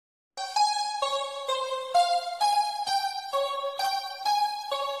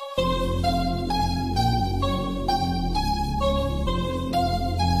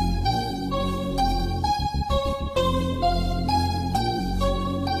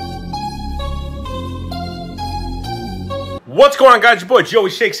What's going on, guys? Your boy Joey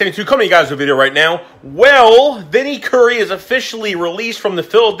Shake 72 coming to you guys with a video right now. Well, Vinny Curry is officially released from the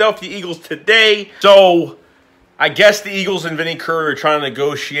Philadelphia Eagles today. So, I guess the Eagles and Vinny Curry are trying to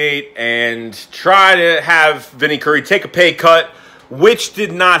negotiate and try to have Vinny Curry take a pay cut, which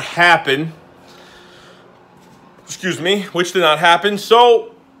did not happen. Excuse me, which did not happen.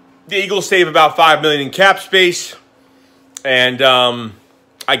 So, the Eagles save about $5 million in cap space. And,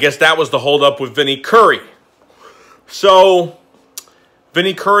 I guess that was the holdup with Vinny Curry. So,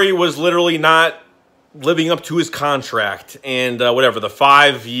 Vinny Curry was literally not living up to his contract. And the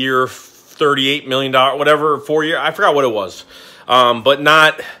 5-year, $38 million, whatever, 4-year, I forgot what it was. But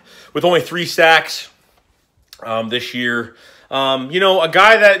not, with only 3 sacks this year. A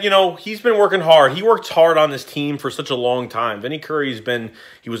guy that, he's been working hard. He worked hard on this team for such a long time. Vinny Curry's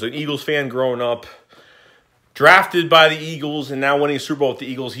he was an Eagles fan growing up. Drafted by the Eagles and now winning a Super Bowl with the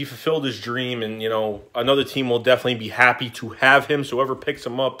Eagles. He fulfilled his dream, and, another team will definitely be happy to have him. So whoever picks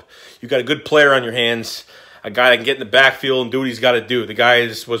him up, you got a good player on your hands, a guy that can get in the backfield and do what he's got to do. The guy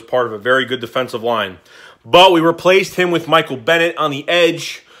was part of a very good defensive line. But we replaced him with Michael Bennett on the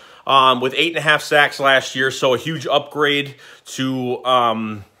edge with 8.5 sacks last year. So a huge upgrade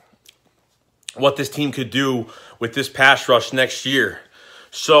to what this team could do with this pass rush next year.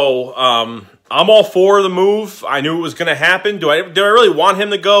 So, I'm all for the move. I knew it was going to happen. Do I really want him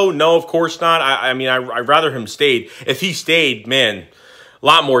to go? No, of course not. I'd rather him stayed. If he stayed, man, a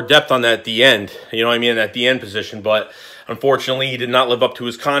lot more depth on that at the end. You know what I mean? At the end position. But unfortunately, he did not live up to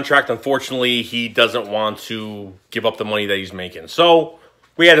his contract. Unfortunately, he doesn't want to give up the money that he's making. So,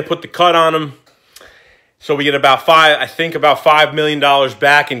 we had to put the cut on him. So, we get about $5 million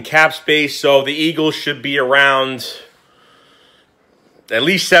back in cap space. So, the Eagles should be around at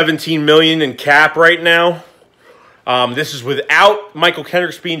least $17 million in cap right now. This is without Michael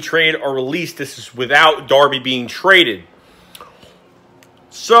Kendricks being traded or released. This is without Darby being traded.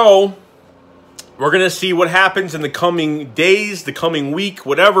 So, we're going to see what happens in the coming days, the coming week,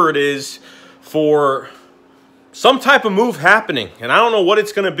 whatever it is, for some type of move happening. And I don't know what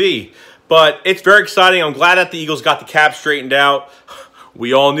it's going to be, but it's very exciting. I'm glad that the Eagles got the cap straightened out.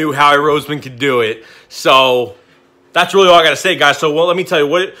 We all knew Howie Roseman could do it. So, that's really all I got to say, guys. So, well, let me tell you,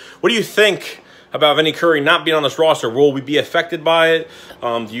 what do you think about Vinny Curry not being on this roster? Will we be affected by it?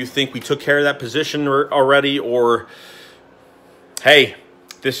 Do you think we took care of that position already? Or, hey,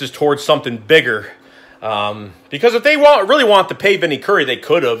 this is towards something bigger? Because if they really want to pay Vinny Curry, they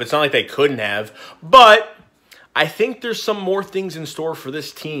could have. It's not like they couldn't have. But I think there's some more things in store for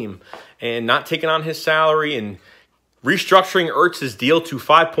this team. And not taking on his salary and restructuring Ertz's deal to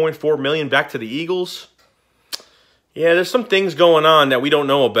 $5.4 million back to the Eagles. Yeah, there's some things going on that we don't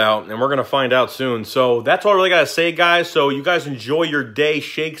know about, and we're going to find out soon. So that's all I really got to say, guys. So you guys enjoy your day.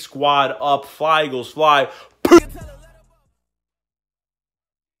 Shake Squad up. Fly, Eagles, fly.